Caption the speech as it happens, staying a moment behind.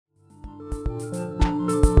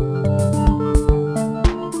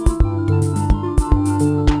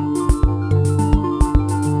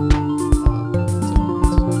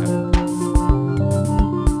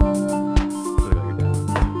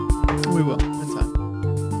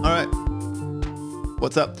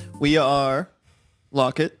What's up? We are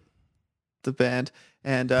Locket, the band,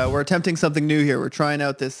 and we're attempting something new here. We're trying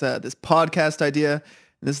out this podcast idea, and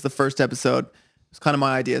this is the first episode. It's kind of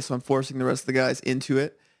my idea, so I'm forcing the rest of the guys into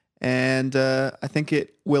it, and I think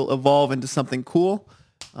it will evolve into something cool,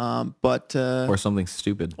 or something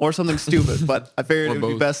stupid. But I figured it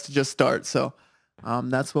would be best to just start. So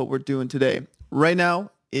that's what we're doing today. Right now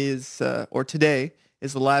today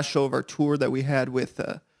is the last show of our tour that we had with,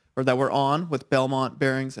 or that we're on with Belmont,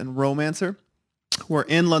 Bearings, and Romancer. We're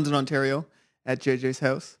in London, Ontario at JJ's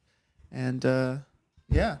house. And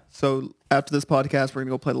so after this podcast, we're going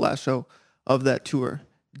to go play the last show of that tour.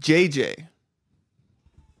 JJ,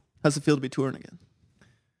 how's it feel to be touring again?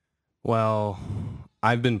 Well,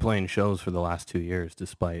 I've been playing shows for the last 2 years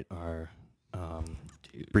despite our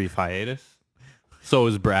brief hiatus. So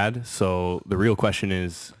is Brad. So the real question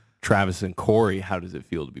is, Travis and Corey, how does it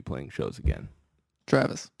feel to be playing shows again?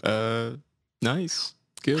 Travis. Nice.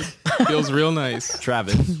 Good. Feels real nice.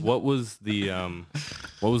 Travis, what was the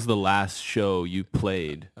last show you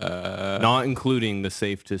played? Not including the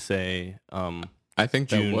Safe to Say I think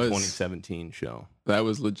June that was 2017 show. That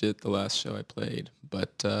was legit the last show I played.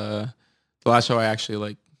 But the last show I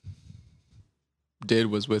actually did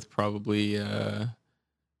was with probably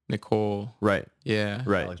Nicole. Right. Yeah.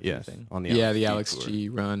 Right. Alex yes. G thing. On the The tour. Alex G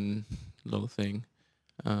run little thing.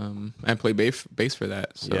 I played bass for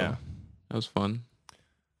that. So Yeah. that was fun.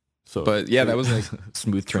 So, But yeah, that was like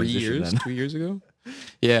Smooth 3 transition years, then. 2 years ago.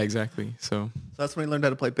 Yeah, exactly. So that's when he learned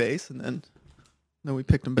how to play bass, and then we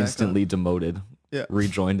picked him back Instantly up. demoted. Yeah.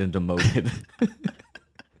 Rejoined and demoted.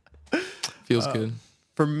 feels good.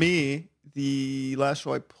 For me, the last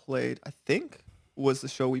show I played, I think, was the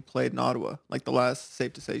show we played in Ottawa, like the last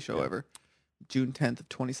Safe to Say show ever, June 10th of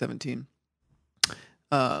 2017.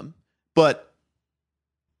 But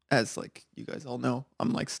as you guys all know,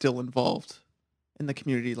 I'm still involved in the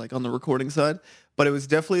community, on the recording side. But it was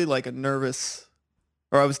definitely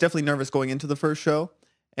I was definitely nervous going into the first show,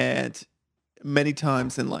 and many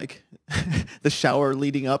times in the shower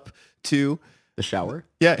leading up to The shower?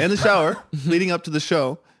 yeah, in the shower, leading up to the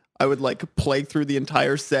show, I would play through the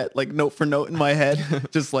entire set, note for note in my head.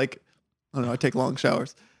 Just I don't know, I take long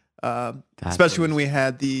showers. Especially when we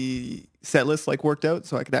had the set list worked out,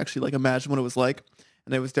 so I could actually imagine what it was like.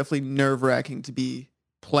 And it was definitely nerve-wracking to be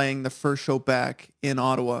playing the first show back in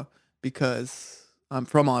Ottawa, because I'm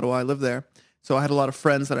from Ottawa, I live there. So I had a lot of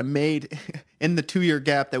friends that I made in the 2-year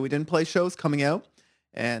gap that we didn't play shows coming out.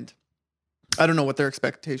 And I don't know what their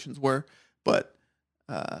expectations were, but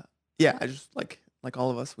I just like all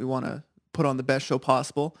of us, we want to put on the best show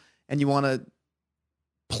possible, and you want to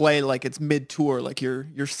play it's mid-tour,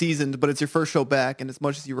 you're seasoned, but it's your first show back, and as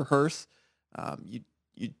much as you rehearse, you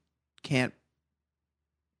can't.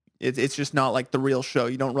 It's just not the real show.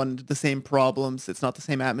 You don't run into the same problems. It's not the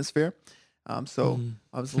same atmosphere. So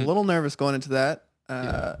I was a little nervous going into that,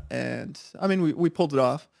 and I mean we pulled it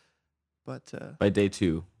off, but By day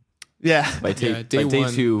 2. yeah. By day day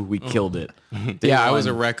one. 2, we killed it. Day I was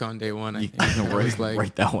a one, wreck on day one. I You think. can I was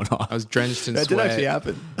write that one off. I was drenched in That sweat. did actually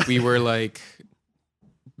happen. We were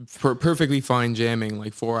perfectly fine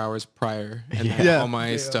jamming 4 hours prior, and then Yeah. all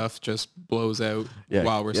my Yeah. stuff just blows out Yeah,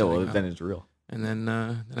 while we're yeah, setting well, up. then it's real. And then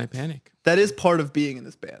I panic. That is part of being in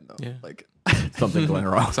this band, though. Yeah. Something going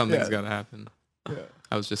wrong. Something's Yeah. got to happen. Yeah.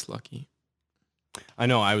 I was just lucky. I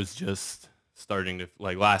know I was just starting to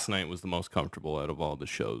last night was the most comfortable out of all the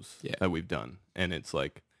shows that we've done, and it's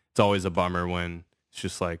it's always a bummer when it's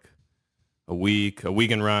just a week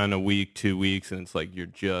and run, a week, 2 weeks, and it's you're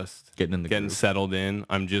just Getting groove. settled in.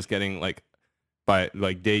 I'm just getting by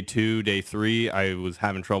day 2, day 3, I was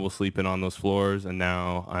having trouble sleeping on those floors, and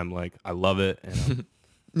now I'm I love it, and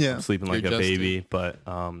Yeah. I'm sleeping You're like a adjusted. baby. But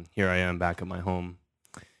here I am back at my home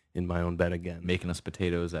in my own bed again. Making us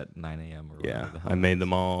potatoes at 9 a.m. or Yeah, whatever the hell I it made is.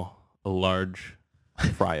 them all a large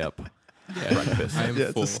fry up breakfast. I am Yeah,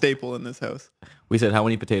 it's full. a staple in this house. We said, how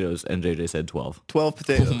many potatoes? And JJ said 12. 12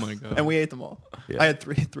 potatoes. Oh my God. And we ate them all. Yeah. I had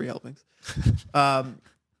three helpings.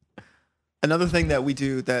 Another thing that we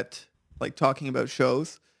do that, talking about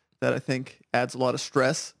shows, that I think adds a lot of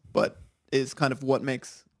stress, but is kind of what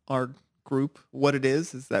makes our group what it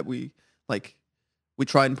is that we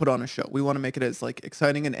try and put on a show. We want to make it as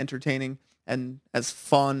exciting and entertaining and as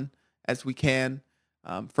fun as we can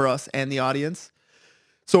for us and the audience.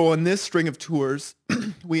 So on this string of tours,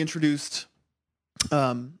 we introduced,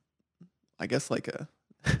 I guess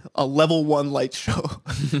a level 1 light show,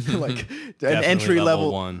 an Definitely entry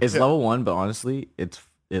level. one. It's Yeah. level 1, but honestly, it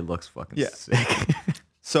looks fucking Yeah. sick.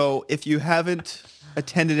 So if you haven't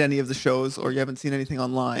attended any of the shows or you haven't seen anything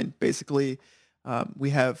online, basically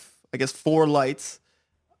we have, I guess, 4 lights,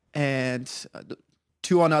 and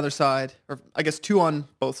 2 on either side, or I guess 2 on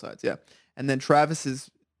both sides, yeah. And then Travis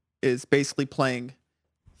is basically playing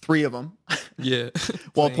 3 of them Yeah.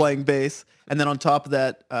 while playing bass. And then on top of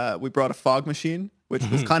that, we brought a fog machine, which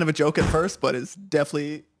was kind of a joke at first, but is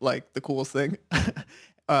definitely like the coolest thing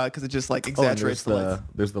because it just like exaggerates the lights.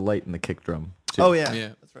 There's the light in the kick drum, too. Oh yeah, Yeah.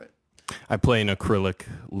 that's right. I play an acrylic.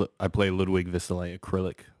 I play Ludwig Visselet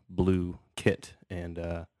acrylic blue kit, and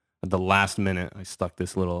at the last minute, I stuck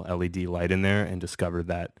this little LED light in there and discovered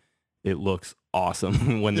that it looks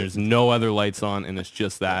awesome when there's no other lights on and it's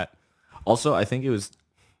just that. Also, I think it's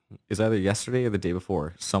either yesterday or the day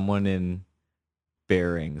before, someone in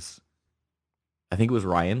Bearings, I think it was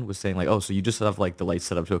Ryan, was saying like, oh, so you just have like the lights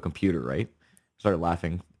set up to a computer, right? Started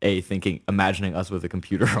laughing, imagining us with a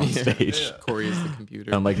computer on stage. Yeah. Corey is the computer.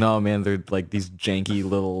 And I'm like, no, man, they're like these janky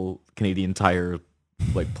little Canadian Tire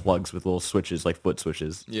like plugs with little switches, like foot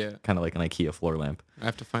switches. Yeah. Kind of like an IKEA floor lamp. I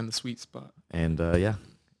have to find the sweet spot. And yeah,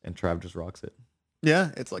 and Trav just rocks it.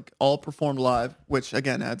 Yeah, it's like all performed live, which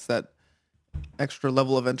again adds that extra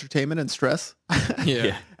level of entertainment and stress.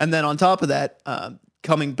 Yeah. And then on top of that,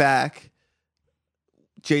 coming back,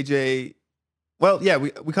 JJ, well, yeah, we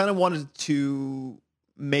kind of wanted to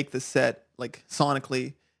make the set like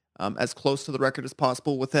sonically as close to the record as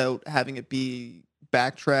possible without having it be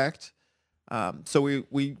backtracked. So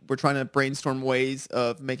we were trying to brainstorm ways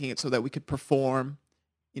of making it so that we could perform,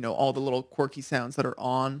 all the little quirky sounds that are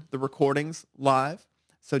on the recordings live.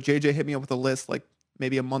 So JJ hit me up with a list like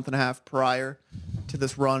maybe a month and a half prior to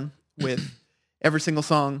this run with every single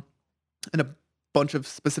song and a bunch of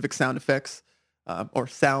specific sound effects or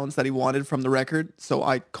sounds that he wanted from the record. So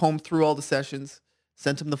I combed through all the sessions,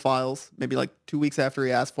 sent him the files, maybe like 2 weeks after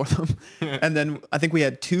he asked for them. And then I think we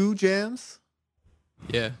had 2 jams.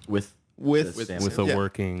 Yeah. With a Yeah.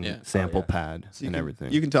 working sample pad So and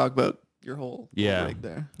everything. You can talk about your whole Yeah. rig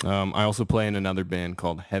there. I also play in another band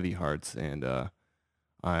called Heavy Hearts, and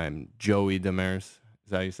I'm Joey Demers. Is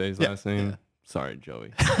that how you say his last name? Yeah. Sorry,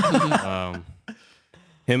 Joey.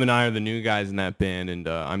 Him and I are the new guys in that band, and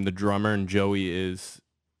I'm the drummer, and Joey is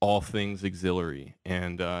all things auxiliary.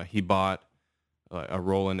 And he bought a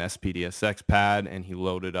Roland SPDSX pad, and he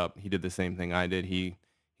loaded up. He did the same thing I did. He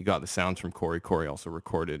got the sounds from Corey. Corey also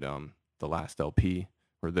recorded the last LP,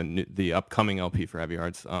 or the upcoming LP for Heavy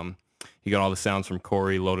Hearts. He got all the sounds from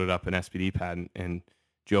Corey, loaded up an SPD pad, and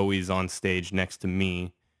Joey's on stage next to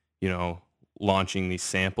me, launching these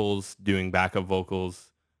samples, doing backup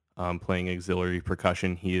vocals, playing auxiliary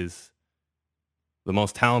percussion. He is the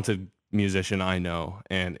most talented musician I know,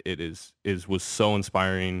 and it was so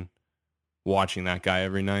inspiring watching that guy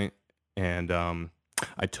every night. And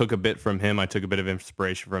I took a bit from him. I took a bit of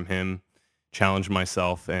inspiration from him, challenged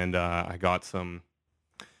myself, and I got some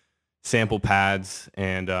sample pads,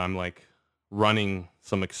 and I'm like running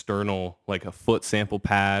some external, like a foot sample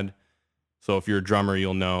pad. So if you're a drummer,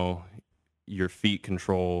 you'll know your feet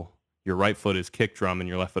control, your right foot is kick drum and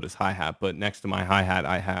your left foot is hi-hat. But next to my hi-hat,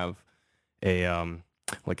 I have a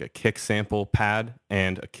like a kick sample pad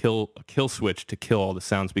and a kill switch to kill all the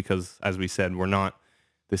sounds, because as we said,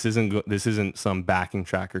 this isn't some backing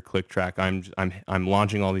track or click track. I'm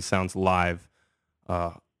launching all these sounds live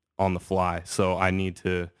on the fly. So I need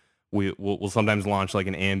to we'll sometimes launch like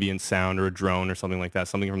an ambient sound or a drone or something like that,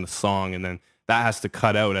 something from the song, and then that has to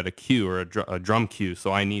cut out at a cue or a drum cue.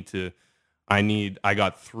 So I got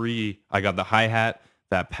the hi-hat,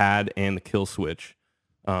 that pad, and the kill switch.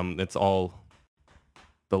 It's all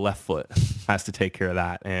the left foot has to take care of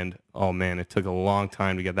that. And oh man, it took a long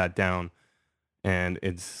time to get that down. And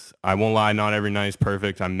I won't lie, not every night is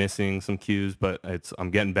perfect. I'm missing some cues, but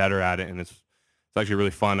I'm getting better at it, and it's actually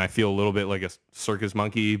really fun. I feel a little bit like a circus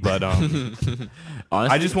monkey, but honestly,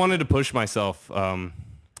 I just wanted to push myself,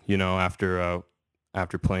 after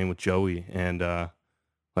playing with Joey. And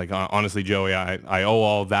honestly, Joey, I owe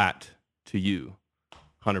all that to you,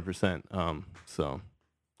 100%. So,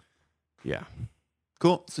 yeah.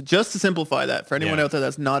 Cool. So just to simplify that, for anyone Yeah. out there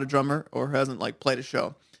that's not a drummer or hasn't played a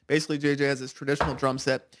show, basically JJ has this traditional drum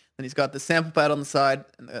set, and he's got the sample pad on the side,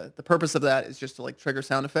 and the purpose of that is just to trigger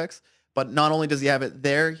sound effects. But not only does he have it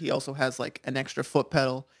there, he also has an extra foot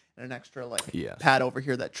pedal and an extra Yes. pad over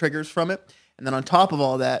here that triggers from it. And then on top of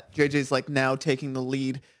all that, JJ's now taking the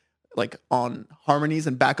lead on harmonies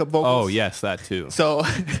and backup vocals. Oh yes, that too. So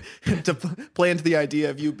to play into the idea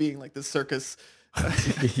of you being this circus I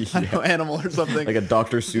don't know, animal or something. Like a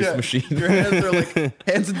Dr. Seuss machine. Your hands are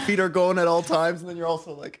hands and feet are going at all times, and then you're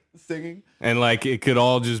also singing. And it could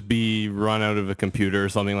all just be run out of a computer or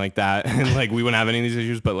something like that. And we wouldn't have any of these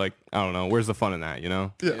issues, but I don't know. Where's the fun in that, Yeah.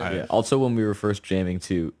 Yeah. Also, when we were first jamming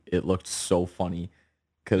too, it looked so funny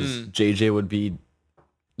because JJ would be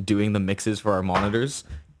doing the mixes for our monitors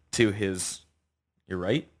to his your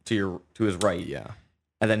right to his right. Yeah.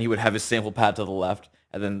 And then he would have his sample pad to the left,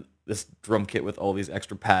 and then this drum kit with all these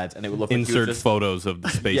extra pads, and it would look like he Insert was just, photos of the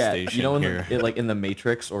space station you know, here. like in the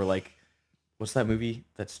Matrix, or like what's that movie?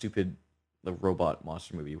 That stupid the robot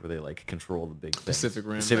monster movie where they like control the big thing. Pacific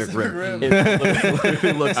Rim. Pacific Rim. Rim. It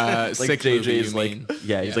literally looks like sick movie, JJ's you like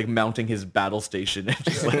mean. he's like mounting his battle station. And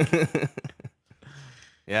just like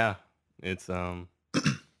Yeah, it's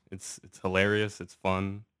hilarious. It's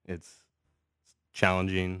fun. It's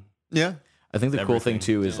challenging. Yeah. I think the cool thing Everything.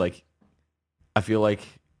 too is like I feel like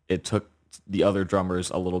it took the other drummers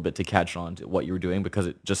a little bit to catch on to what you were doing because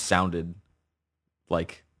it just sounded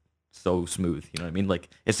like so smooth. You know what I mean? Like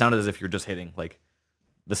it sounded as if you're just hitting like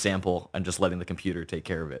the sample and just letting the computer take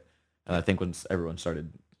care of it. And I think when everyone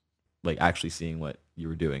started like actually seeing what you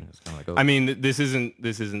were doing, it's kind of like, oh, I mean, this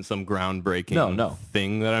isn't some groundbreaking No.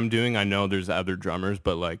 thing that I'm doing. I know there's other drummers,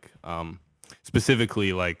 but like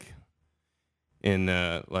specifically like in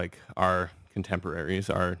like our contemporaries,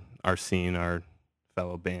 our scene, our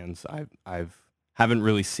fellow bands, haven't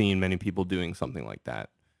really seen many people doing something like that.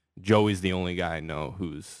 Joey's the only guy I know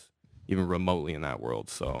who's even remotely in that world.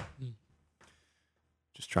 So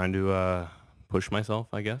just trying to push myself,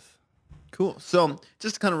 I guess. Cool. So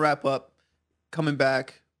just to kind of wrap up, coming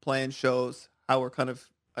back, playing shows, how we're kind of,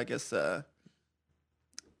 I guess,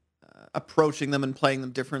 approaching them and playing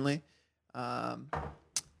them differently.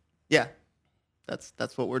 Yeah,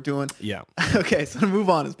 that's what we're doing. Yeah. Okay, so to move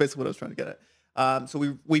on is basically what I was trying to get at.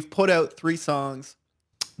 So we've put out 3 songs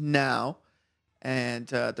now, and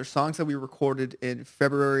they're songs that we recorded in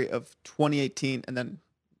February of 2018, and then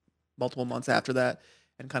multiple months after that,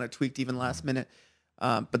 and kind of tweaked even last minute.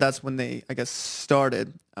 But that's when they, I guess,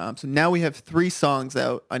 started. So now we have 3 songs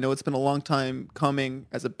out. I know it's been a long time coming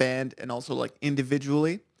as a band and also like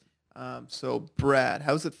individually. So Brad,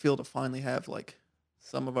 how does it feel to finally have like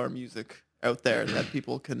some of our music out there that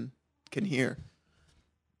people can hear?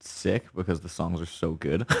 sick because the songs are so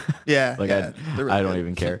good. Yeah. Like yeah, they're really I don't good.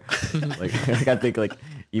 even care. like I think like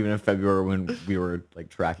even in February when we were like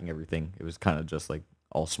tracking everything, it was kind of just like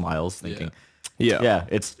all smiles, thinking, yeah,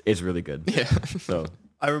 it's really good. Yeah. So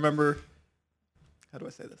I remember, how do I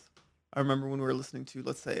say this? I remember when we were listening to,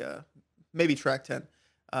 let's say, maybe track 10,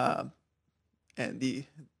 and the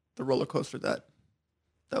roller coaster that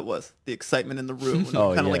was, the excitement in the room. When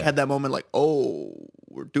Oh, kind of like yeah. had that moment like, oh,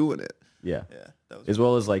 we're doing it. yeah, Yeah, that was as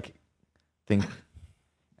well as like think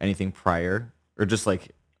anything prior or just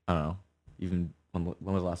like I don't know, even when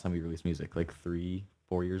was the last time we released music? Like 3-4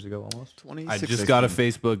 years ago almost. 2016. I just got a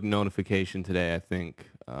Facebook notification today, I think.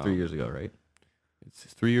 3 years ago, right? It's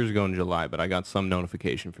 3 years ago in July, but I got some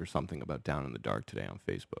notification for something about Down in the Dark today on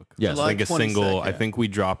Facebook. Yes. July I think a single. 22nd. I think we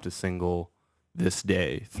dropped a single this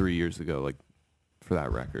day 3 years ago, like for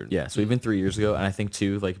that record. Yeah, so even 3 years ago, and I think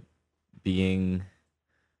too, like being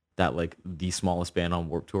that like the smallest band on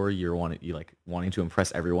Warped Tour, you wanting to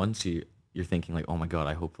impress everyone. So you're thinking like, oh my god,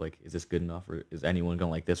 I hope like is this good enough, or is anyone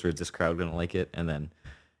gonna like this, or is this crowd gonna like it? And then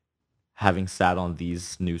having sat on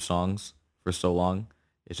these new songs for so long,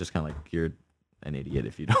 it's just kind of like you're an idiot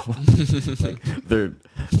if you don't like they're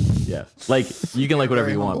like you can like whatever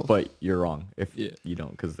Very you want, humble. but you're wrong if Yeah. you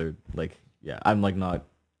don't, because they're like I'm like not.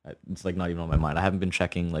 It's like not even on my mind. I haven't been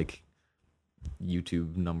checking like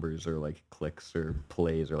YouTube numbers or like clicks or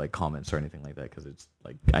plays or like comments or anything like that, because it's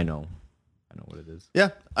like I know what it is. Yeah,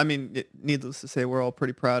 I mean, needless to say, we're all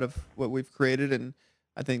pretty proud of what we've created, and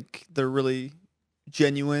I think they're really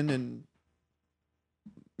genuine and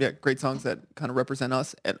great songs that kind of represent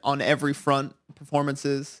us and on every front: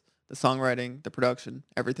 performances, the songwriting, the production,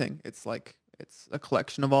 everything. It's like it's a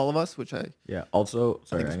collection of all of us, which I Yeah. Also,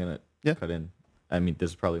 sorry, think I'm gonna yeah. cut in. I mean, this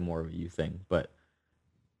is probably more of a you thing, but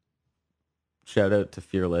shout out to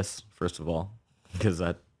Fearless first of all, because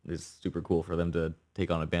that is super cool for them to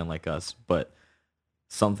take on a band like us. But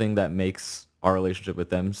something that makes our relationship with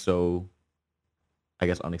them so, I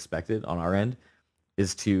guess, unexpected on our end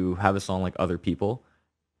is to have a song like Other People,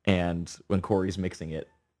 and when Corey's mixing it,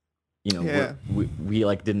 you know, Yeah. we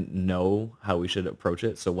like didn't know how we should approach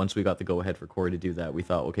it. So once we got the go ahead for Corey to do that, we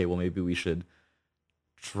thought, okay, well maybe we should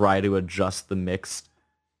try to adjust the mix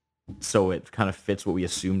so it kind of fits what we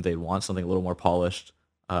assumed they'd want, something a little more polished,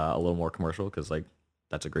 a little more commercial, because like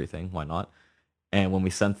that's a great thing, why not? And when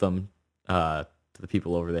we sent them to the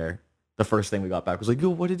people over there, the first thing we got back was like, yo,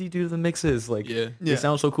 what did he do to the mixes? Like, they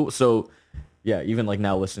sound so cool. So yeah, even like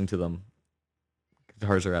now listening to them,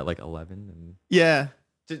 guitars are at like 11 and yeah.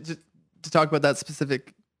 To talk about that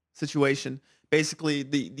specific situation, basically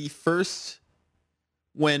the first,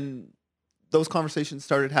 when those conversations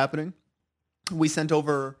started happening, we sent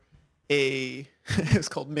over it was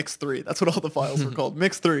called Mix 3. That's what all the files were called,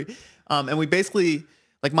 Mix 3. And we basically,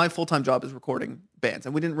 like my full-time job is recording bands,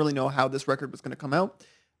 and we didn't really know how this record was going to come out.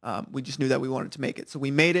 We just knew that we wanted to make it. So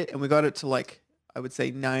we made it, and we got it to like, I would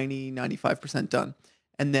say 95% done.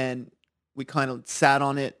 And then we kind of sat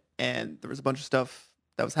on it, and there was a bunch of stuff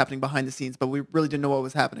that was happening behind the scenes, but we really didn't know what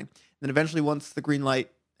was happening. And then eventually, once the green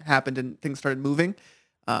light happened and things started moving,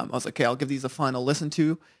 I was like, okay, I'll give these a final listen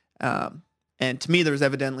to. And to me, there was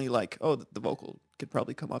evidently like, oh, the vocal could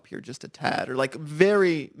probably come up here just a tad, or like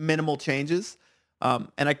very minimal changes.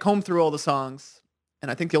 And I combed through all the songs,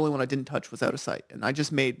 and I think the only one I didn't touch was Out of Sight. And I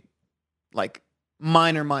just made like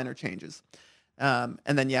minor changes. And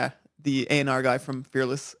then, yeah, the A&R guy from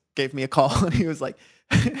Fearless gave me a call, and he was like,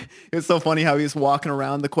 it was so funny how he was walking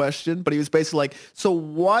around the question, but he was basically like, so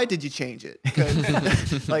why did you change it?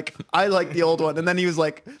 'Cause, like, I like the old one. And then he was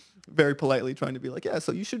like, very politely trying to be like, yeah,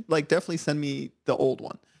 so you should like definitely send me the old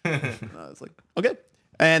one. And I was like, okay.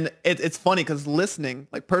 And it's funny because listening,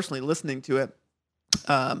 like personally listening to it,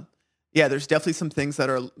 yeah, there's definitely some things that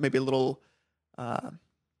are maybe a little, I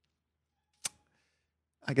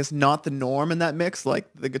guess not the norm in that mix, like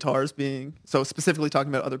the guitars being, so specifically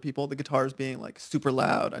talking about other people, the guitars being like super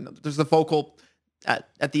loud. I know there's a vocal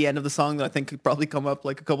at the end of the song that I think could probably come up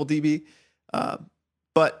like a couple dB.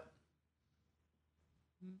 But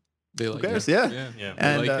They like who cares? it. Yeah.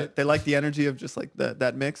 And They like it. they like the energy of just like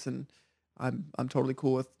that mix, and I'm totally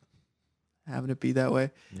cool with having it be that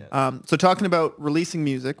way. Yeah. So talking about releasing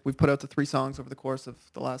music, we've put out the 3 songs over the course of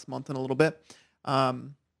the last month and a little bit.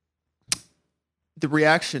 The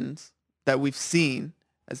reactions that we've seen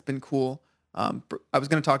has been cool. I was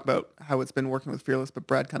going to talk about how it's been working with Fearless, but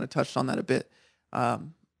Brad kind of touched on that a bit.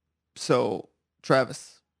 So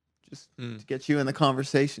Travis, just to get you in the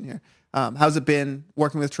conversation here, how's it been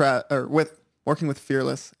working with working with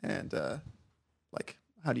Fearless, and like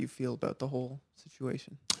how do you feel about the whole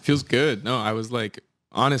situation? Feels good. No, I was like,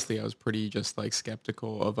 honestly, I was pretty just like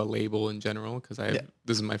skeptical of a label in general because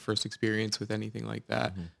this is my first experience with anything like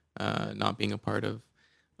that. Not being a part of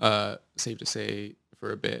Safe to Say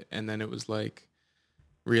for a bit, and then it was like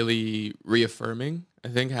really reaffirming. I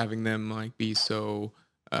think having them like be so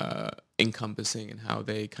encompassing in how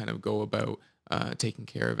they kind of go about taking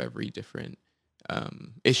care of every different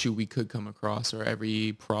issue we could come across or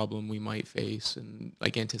every problem we might face, and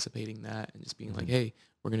like anticipating that and just being like, hey,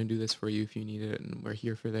 we're gonna do this for you if you need it, and we're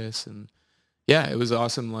here for this. And yeah, it was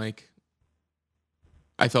awesome. Like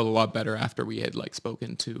I felt a lot better after we had like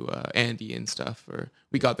spoken to Andy and stuff, or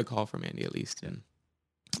we got the call from Andy at least. And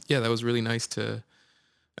yeah, that was really nice to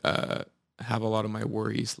have a lot of my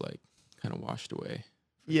worries like kind of washed away.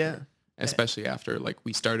 Yeah. Sure. Especially after like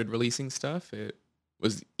we started releasing stuff, it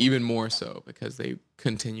was even more so because they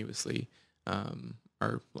continuously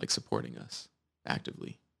are like supporting us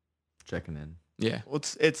actively. Checking in. Yeah. Well,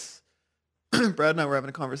 it's Brad and I were having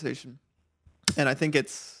a conversation, and I think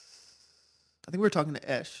we were talking to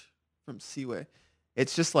Esh from Seaway.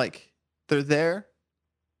 It's just like they're there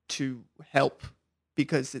to help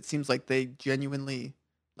because it seems like they genuinely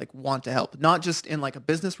like want to help, not just in like a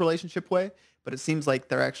business relationship way, but it seems like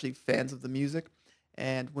they're actually fans of the music.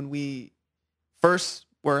 And when we first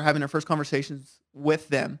were having our first conversations with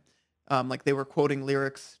them, like they were quoting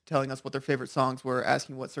lyrics, telling us what their favorite songs were,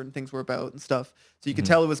 asking what certain things were about and stuff. So you could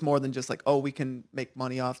tell it was more than just like, oh, we can make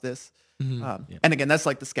money off this. And again, that's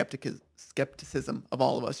like the skepticism of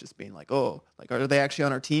all of us, just being like, oh, like are they actually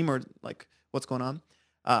on our team, or like what's going on?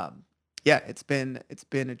 Yeah, it's been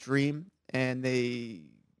a dream, and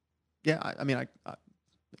I mean,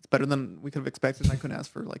 it's better than we could have expected. And I couldn't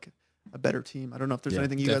ask for like a better team. I don't know if there's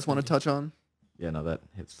anything you guys want to touch on. Yeah, no, that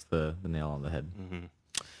hits the nail on the head.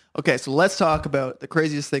 Okay, so let's talk about the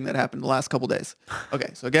craziest thing that happened the last couple days.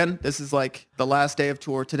 Okay, so again, this is like the last day of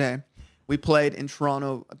tour today. We played in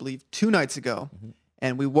Toronto, I believe, 2 nights ago,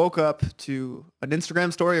 and we woke up to an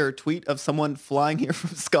Instagram story or a tweet of someone flying here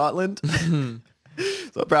from Scotland.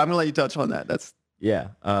 So, Brad, I'm gonna let you touch on that.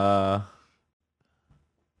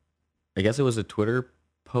 I guess it was a Twitter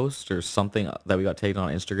post or something that we got tagged on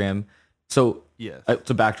Instagram. So Yes.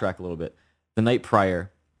 To backtrack a little bit, the night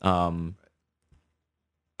prior, a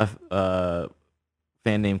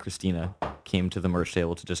fan named Christina came to the merch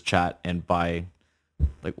table to just chat and buy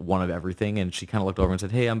like one of everything, and she kind of looked over and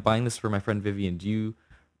said, "Hey, I'm buying this for my friend Vivian. Do you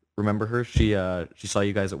remember her? She saw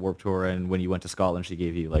you guys at Warped Tour, and when you went to Scotland, she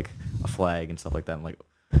gave you like a flag and stuff like that." I'm like,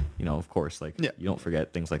 you know, of course, like you don't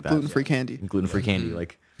forget things like that. Gluten-free candy. And gluten-free candy,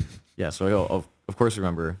 like yeah. So I go, of course,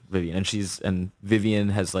 remember Vivian, and Vivian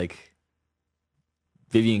has like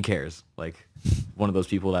Vivian cares, like one of those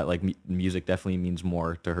people that like music definitely means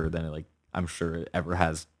more to her than like I'm sure it ever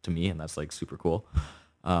has to me, and that's like super cool.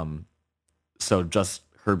 so just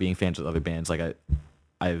her being fans of other bands, like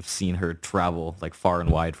I've seen her travel like far and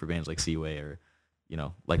wide for bands like Seaway or, you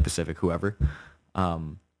know, like Pacific, whoever.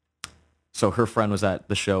 So her friend was at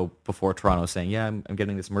the show before Toronto saying, yeah, I'm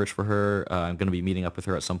getting this merch for her. I'm going to be meeting up with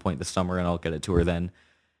her at some point this summer and I'll get it to her then.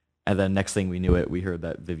 And then next thing we knew it, we heard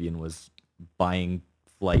that Vivian was buying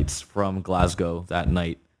flights from Glasgow that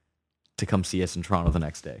night to come see us in Toronto the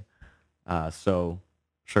next day. So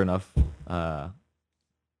sure enough,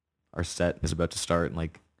 our set is about to start and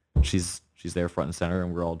like she's there front and center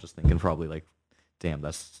and we're all just thinking probably like, damn,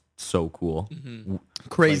 that's so cool.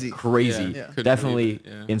 Crazy. Like, crazy. Yeah. Couldn't Definitely believe it,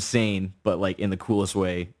 yeah. insane, but like in the coolest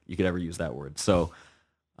way you could ever use that word. So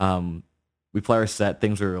we play our set.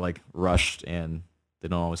 Things were like rushed and they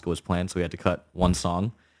don't always go as planned. So we had to cut one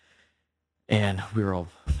song and we were all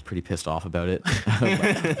pretty pissed off about it.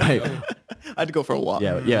 I had to go for a walk.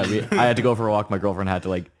 I had to go for a walk. My girlfriend had to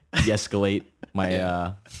like de-escalate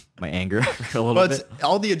my my anger a little But bit. it's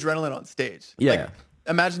all the adrenaline on stage. Yeah. Like,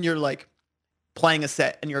 imagine you're like playing a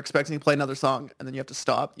set and you're expecting to play another song and then you have to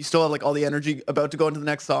stop. You still have like all the energy about to go into the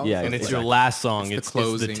next song. Yeah, And it's exactly. your last song. It's It's the the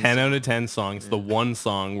closing 10 song. out of 10 song. It's the one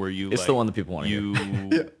song where you It's like, the one that people want to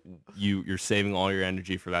hear. you're saving all your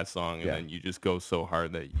energy for that song, and Yeah. then you just go so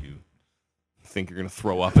hard that you think you're gonna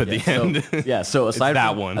throw up at the end. So aside that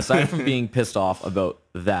from, one. aside from being pissed off about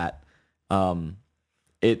that,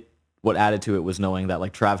 what added to it was knowing that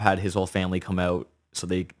like Trav had his whole family come out, so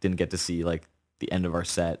they didn't get to see like the end of our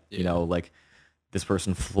set. You know, like this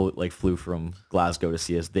person flew from Glasgow to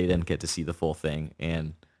see us. They didn't get to see the full thing,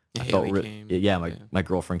 and I felt came. my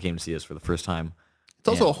girlfriend came to see us for the first time. It's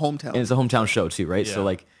also a hometown. And it's a hometown show too, right? Yeah. So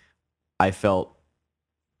like I felt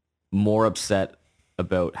more upset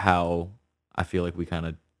about how I feel like we kind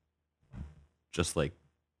of just like,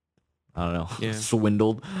 I don't know,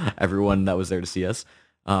 swindled everyone that was there to see us.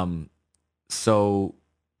 So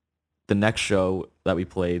the next show that we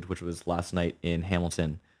played, which was last night in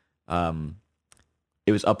Hamilton,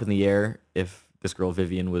 it was up in the air if this girl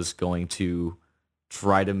Vivian was going to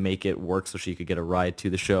try to make it work so she could get a ride to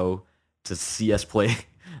the show to see us play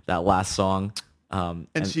that last song. And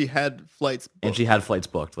she had flights booked. And she had flights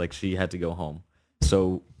booked. Like she had to go home.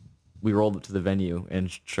 So we rolled up to the venue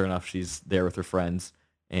and sure enough, she's there with her friends.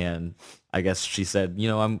 And I guess she said, you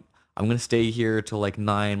know, I'm going to stay here till like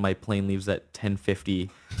 9. My plane leaves at 10:50.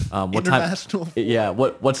 What International time? Yeah.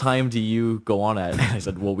 What time do you go on at? And I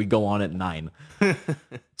said, well, we go on at 9.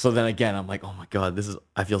 So then again, I'm like, oh my God,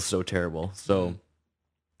 I feel so terrible. So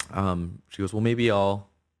she goes, well, maybe I'll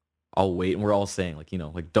wait. And we're all saying like, you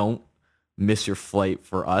know, like don't miss your flight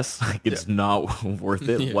for us. Like it's not worth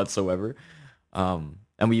it whatsoever.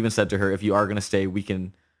 And we even said to her, if you are going to stay, we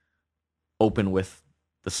can open with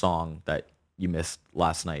the song that you missed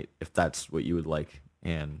last night, if that's what you would like.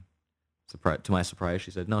 And to my surprise,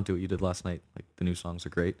 she said, no, do what you did last night. Like the new songs are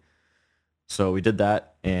great. So we did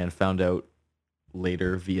that and found out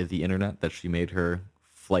later via the internet that she made her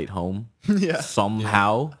flight home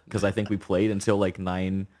somehow. Because I think we played until like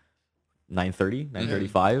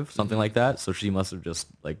 9:35, something like that. So she must have just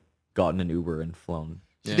like gotten an Uber and flown.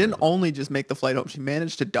 She didn't only just make the flight home. She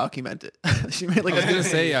managed to document it. She made like I was going to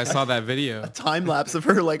say, I saw that video. a time lapse of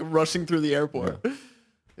her like rushing through the airport.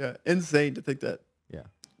 Yeah. Insane to think that. Yeah.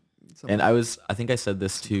 Someone- And I think I said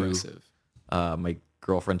this to Impressive. my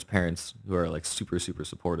girlfriend's parents, who are like super, super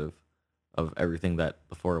supportive of everything that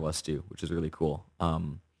the four of us do, which is really cool.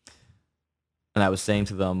 And I was saying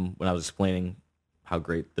to them when I was explaining how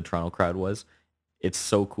great the Toronto crowd was, it's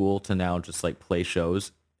so cool to now just like play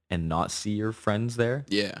shows and not see your friends there.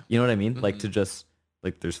 Yeah. You know what I mean? Like to just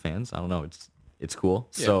like there's fans. I don't know. It's cool.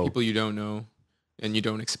 Yeah, So people you don't know and you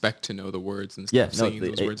don't expect to know the words and stuff, singing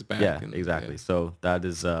those words back. Yeah, and, exactly. So that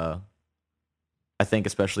is, I think,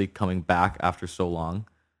 especially coming back after so long,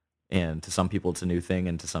 and to some people it's a new thing,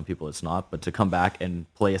 and to some people it's not. But to come back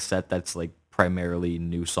and play a set that's like primarily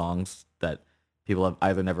new songs that people have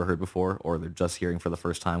either never heard before or they're just hearing for the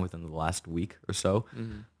first time within the last week or so,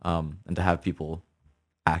 and to have people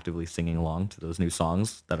actively singing along to those new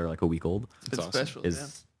songs that are like a week old It's awesome. special.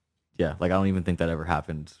 is, like I don't even think that ever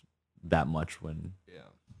happened that much when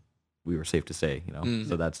we were safe to say, you know.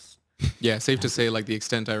 So that's Yeah, safe to say, like the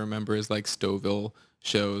extent I remember is like Stouffville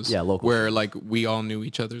shows, local where like we all knew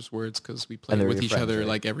each other's words because we played they were with your each friends, other right?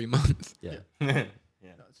 like every month. yeah. No,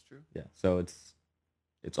 it's true. Yeah, so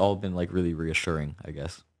it's all been like really reassuring, I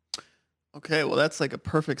guess. Okay, well that's like a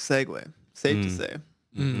perfect segue. Safe to say.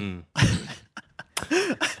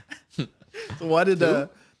 So why did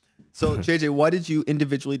so JJ, why did you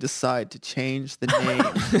individually decide to change the name?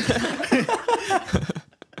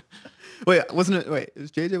 Wait, it was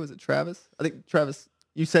JJ, was it Travis? I think Travis,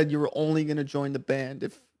 you said you were only gonna join the band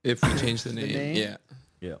if If we change the name, name? yeah.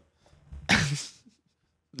 Yeah.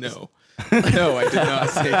 No. No, I did not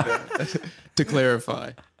say that. To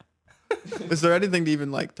clarify. Is there anything to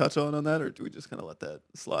even like touch on that, or do we just kind of let that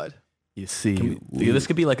slide? You see, This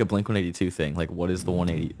could be like a Blink-182 thing. Like, what is the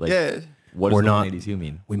 180? Like, Yeah. what does We're the not- 182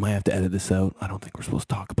 mean? we might have to edit this out. I don't think we're supposed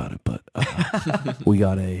to talk about it, but we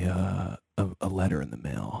got a letter in the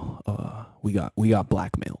mail. We got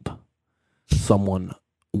blackmailed. Someone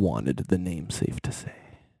wanted the name safe to say,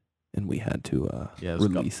 and we had to Yeah, it's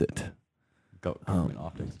release it. Government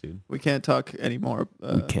optics, dude. We can't talk anymore.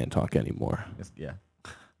 We can't talk anymore. Yeah.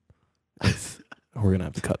 We're gonna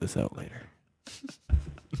have to cut this out later.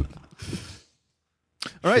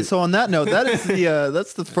 All right. So on that note, that is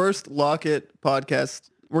that's the first Locket podcast.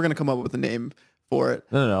 We're gonna come up with a name for it.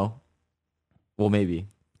 No. Well, maybe.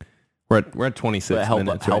 We're at 26 But help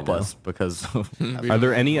minutes help right us because Are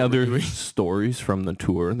there any other stories from the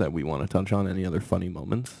tour that we want to touch on? Any other funny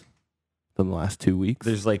moments from the last 2 weeks?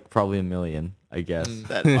 there's like probably a million, I guess.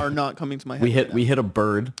 That are not coming to my head. We hit a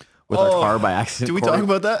bird with our car by accident. Do we Corey- talk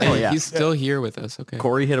about that? Oh, yeah. He's still here with us. Okay.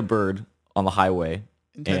 Corey hit a bird on the highway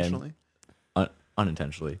Intentionally.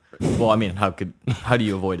 unintentionally. Well, I mean, how do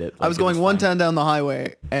you avoid it? I was going 110 down the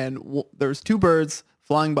highway, and there was two birds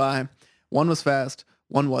flying by. One was fast,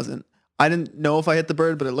 one wasn't. I didn't know if I hit the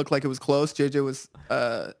bird, but it looked like it was close. JJ was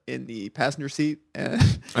in the passenger seat, and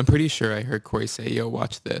I'm pretty sure I heard Corey say, "Yo,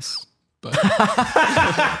 watch this," but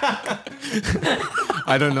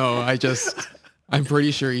I don't know. I'm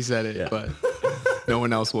pretty sure he said it, but no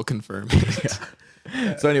one else will confirm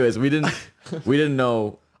it. So, anyways, we didn't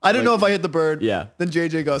know. I didn't know if I hit the bird. Yeah. Then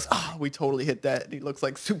JJ goes, we totally hit that. And he looks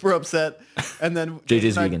like super upset. And then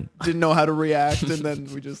JJ's and I vegan. didn't know how to react. And then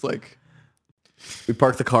we just like We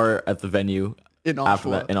parked the car at the venue in after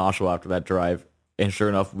Oshawa. after that drive, and sure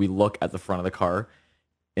enough, we look at the front of the car,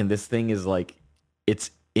 and this thing is like, it's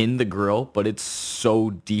in the grill, but it's so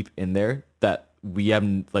deep in there that we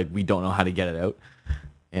don't know how to get it out,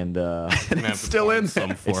 and It's still in there.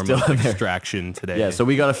 some form still of in there. extraction today. yeah, so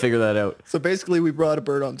we got to figure that out. So basically, we brought a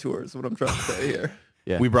bird on tour is what I'm trying to say here.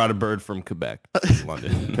 Yeah, we brought a bird from Quebec to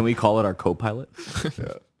London. can we call it our co-pilot?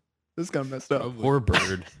 Yeah. This is kind of messed up. Poor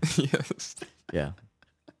bird. Yes. Yeah,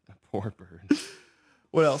 Poor bird.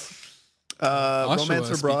 What else?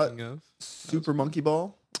 Romancer brought speaking of, Super Monkey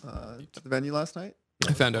Ball to the venue last night.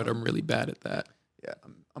 I found out I'm really bad at that. Yeah.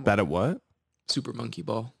 I'm Bad at what? Super monkey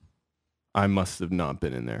ball. I must have not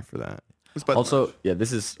been in there for that. also, yeah,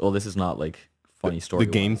 this is not like funny story.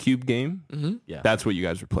 The GameCube game? Mm-hmm. Yeah, That's what you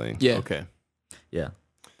guys were playing? Yeah. Okay. yeah.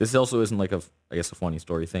 This also isn't like a funny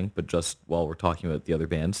story thing, but just while we're talking about the other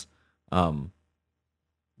bands,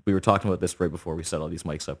 we were talking about this right before we set all these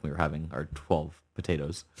mics up. We were having our 12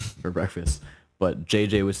 potatoes for breakfast. But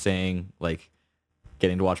JJ was saying, like,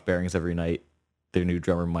 getting to watch Bearings every night, their new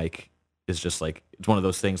drummer Mike is just like, it's one of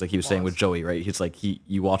those things like he was saying with Joey, right? He's like,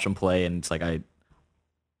 you watch him play and it's like,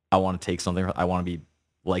 I want to take something, I want to be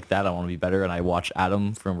like that, I want to be better. And I watch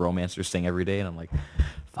Adam from Romancer sing every day and I'm like,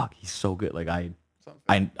 fuck, he's so good. Like I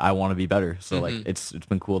want to be better. So like it's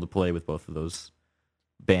been cool to play with both of those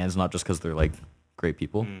bands, not just because they're like great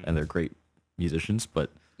people and they're great musicians,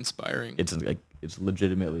 but Inspiring. it's like it's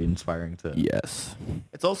legitimately inspiring to Yes.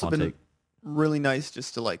 It's also been take. really nice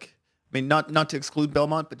just to like, I mean, not to exclude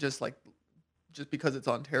Belmont, but just because it's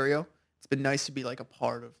Ontario, it's been nice to be like a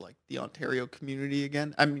part of like the Ontario community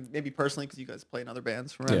again. I mean, maybe personally because you guys play in other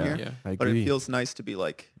bands from around Yeah. here, Yeah. I but agree. it feels nice to be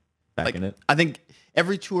like back in it. I think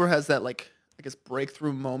every tour has that like, I guess,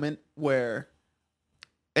 breakthrough moment where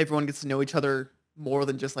everyone gets to know each other more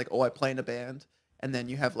than just like, oh, I play in a band. And then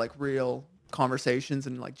you have like real conversations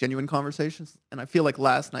and like genuine conversations. And I feel like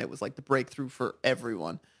last night was like the breakthrough for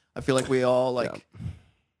everyone. I feel like we all like,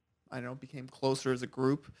 I don't know, became closer as a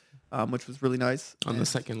group, which was really nice. On the And-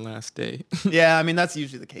 second last day. Yeah, I mean, that's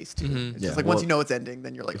usually the case too. Mhm. It's Yeah. just like once Well, you know it's ending,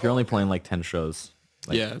 then you're like, If you're oh, only okay. playing like 10 shows,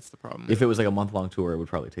 like, yeah, that's the problem. if it was like a month-long tour, it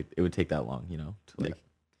would take that long, to like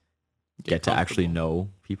get to actually know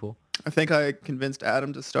people, I think I convinced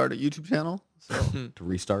Adam to start a YouTube channel. So to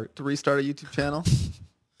restart. to restart a YouTube channel.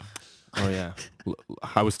 Oh yeah,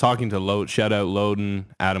 I was talking to shout out Loden,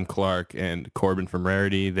 Adam Clark, and Corbin from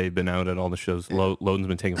Rarity. They've been out at all the shows. Loden's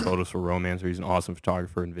been taking photos for Romancer. He's an awesome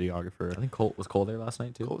photographer and I videographer. think Cole there last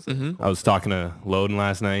night too. Cool. Mm-hmm. I was talking to Loden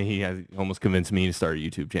last night. He almost convinced me to start a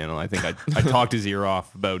YouTube channel. I think I talked his ear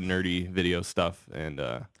off about nerdy video stuff, and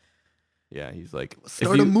yeah, he's like,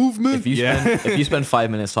 Start a movement. If you spend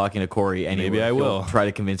 5 minutes talking to Corey, Maybe I he'll will. try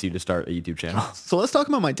to convince you to start a YouTube channel. So let's talk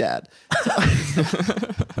about my dad.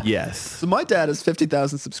 yes. So my dad has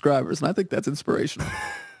 50,000 subscribers, and I think that's inspirational.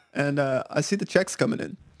 And I see the checks coming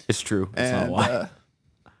in. It's true. It's And not why.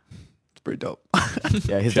 pretty dope.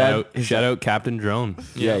 Yeah, his Shout out Captain Drone.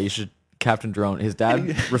 Yeah, you should. Captain Drone. His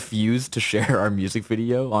dad refused to share our music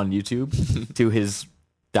video on YouTube to his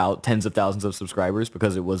tens of thousands of subscribers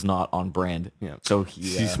because it was not on brand. Yeah. So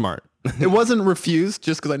he's smart. It wasn't refused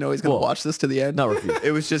just because I know he's going to watch this to the end. Not refused.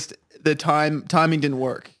 It was just the timing didn't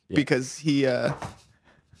work because he, I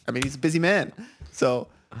mean, he's a busy man. So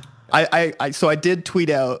I did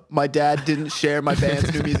tweet out, my dad didn't share my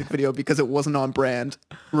band's new music video because it wasn't on brand.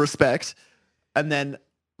 Respect. And then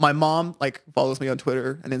my mom like follows me on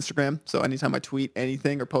Twitter and Instagram. So anytime I tweet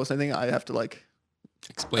anything or post anything, I have to like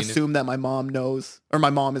assume that my mom knows or my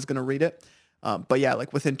mom is going to read it. But yeah,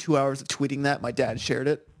 like within 2 hours of tweeting that, my dad shared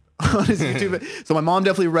it on his YouTube. So my mom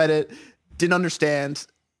definitely read it, didn't understand,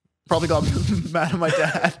 probably got mad at my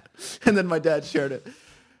dad. And then my dad shared it.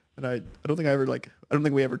 And I don't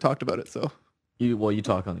think we ever talked about it. So you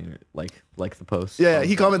talk on the internet, like the post. Yeah,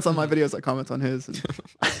 he comments on my videos, I comment on his. And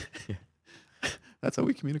that's how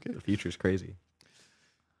we communicate. The future's crazy.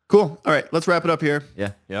 Cool. All right, let's wrap it up here.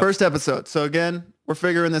 Yeah. Yep. First episode. So again, we're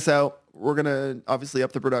figuring this out. We're going to obviously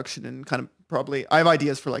up the production and kind of probably, I have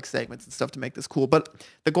ideas for like segments and stuff to make this cool. But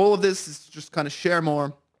the goal of this is to just kind of share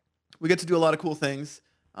more. We get to do a lot of cool things.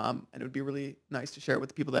 And it would be really nice to share it with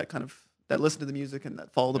the people that listen to the music and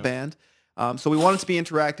that follow the band. So we want it to be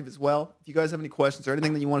interactive as well. If you guys have any questions or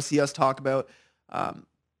anything that you want to see us talk about,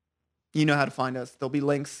 you know how to find us. There'll be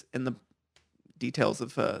links in the details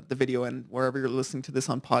of the video and wherever you're listening to this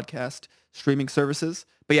on podcast streaming services.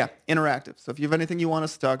 But yeah, interactive. So if you have anything you want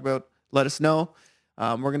us to talk about, let us know.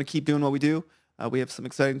 We're going to keep doing what we do. We have some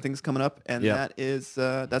exciting things coming up, and that's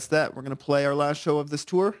that. We're going to play our last show of this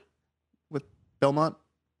tour with Belmont,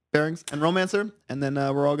 Bearings, and Romancer, and then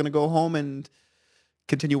we're all going to go home and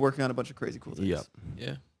continue working on a bunch of crazy cool things.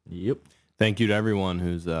 Yep. Thank you to everyone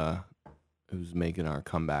who's making our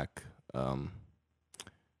comeback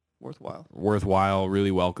worthwhile,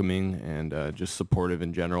 really welcoming, and just supportive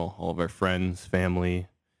in general. All of our friends, family,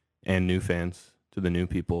 and new fans. To the new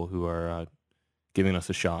people who are giving us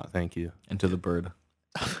a shot, thank you. And to the bird.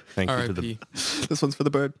 Thank you to the... This one's for the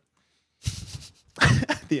bird.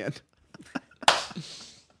 At the end.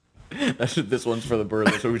 This one's for the bird.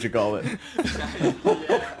 That's what we should call it.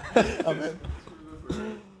 Amen.